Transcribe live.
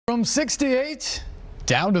From 68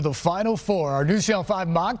 down to the Final Four, our NewsChannel 5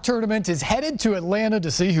 mock tournament is headed to Atlanta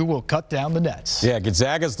to see who will cut down the nets. Yeah,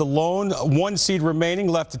 Gonzaga's the lone one seed remaining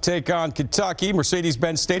left to take on Kentucky.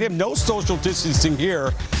 Mercedes-Benz Stadium, no social distancing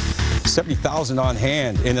here. 70,000 on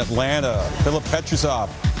hand in Atlanta. Filip Petrušov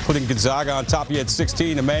putting Gonzaga on top. He had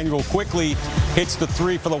 16. Emmanuel quickly hits the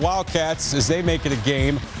three for the Wildcats as they make it a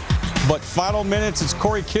game. But final minutes, it's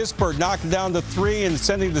Corey Kispert knocking down the three and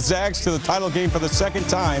sending the Zags to the title game for the second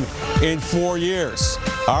time in 4 years.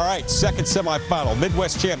 All right, second semifinal.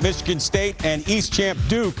 Midwest champ Michigan State and East champ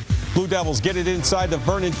Duke. Blue Devils get it inside the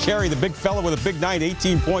Vernon Carey, the big fella with a big night,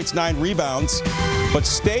 18 points, 9 rebounds. But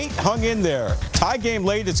State hung in there. Tie game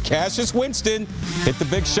late as Cassius Winston hit the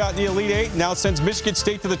big shot in the Elite Eight and now sends Michigan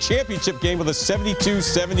State to the championship game with a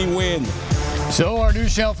 72-70 win. So our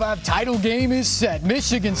NewsChannel 5 title game is set.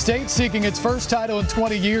 Michigan State seeking its first title in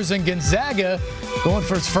 20 years, and Gonzaga going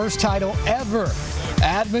for its first title ever.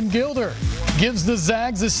 Admon Gilder gives the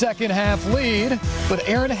Zags a second half lead, but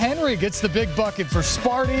Aaron Henry gets the big bucket for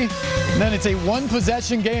Sparty. And then it's a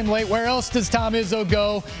one-possession game late. Where else does Tom Izzo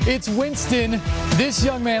go? It's Winston. This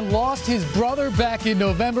young man lost his brother back in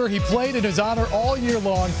November. He played in his honor all year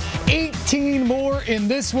long. 18 more in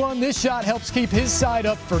this one. This shot helps keep his side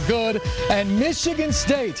up for good. And Michigan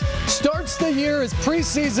State starts the year as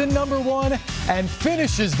preseason #1 and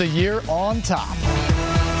finishes the year on top.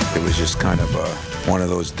 It was just kind of one of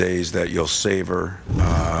those days that you'll savor.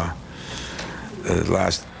 The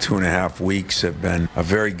last 2.5 weeks have been a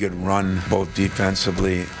very good run, both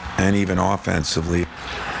defensively and even offensively.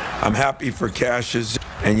 I'm happy for Cassius,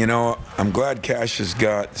 and you know, I'm glad Cassius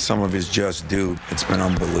got some of his just due. It's been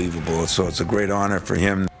unbelievable, so it's a great honor for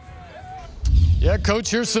him. Yeah, Coach,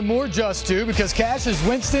 here's some more just due because Cassius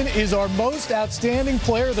Winston is our most outstanding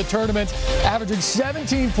player of the tournament, averaging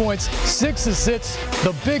 17 points, 6 assists,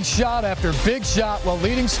 the big shot after big shot while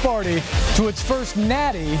leading Sparty to its first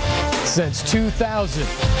natty since 2000.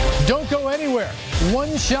 Don't go anywhere.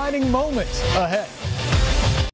 One shining moment ahead.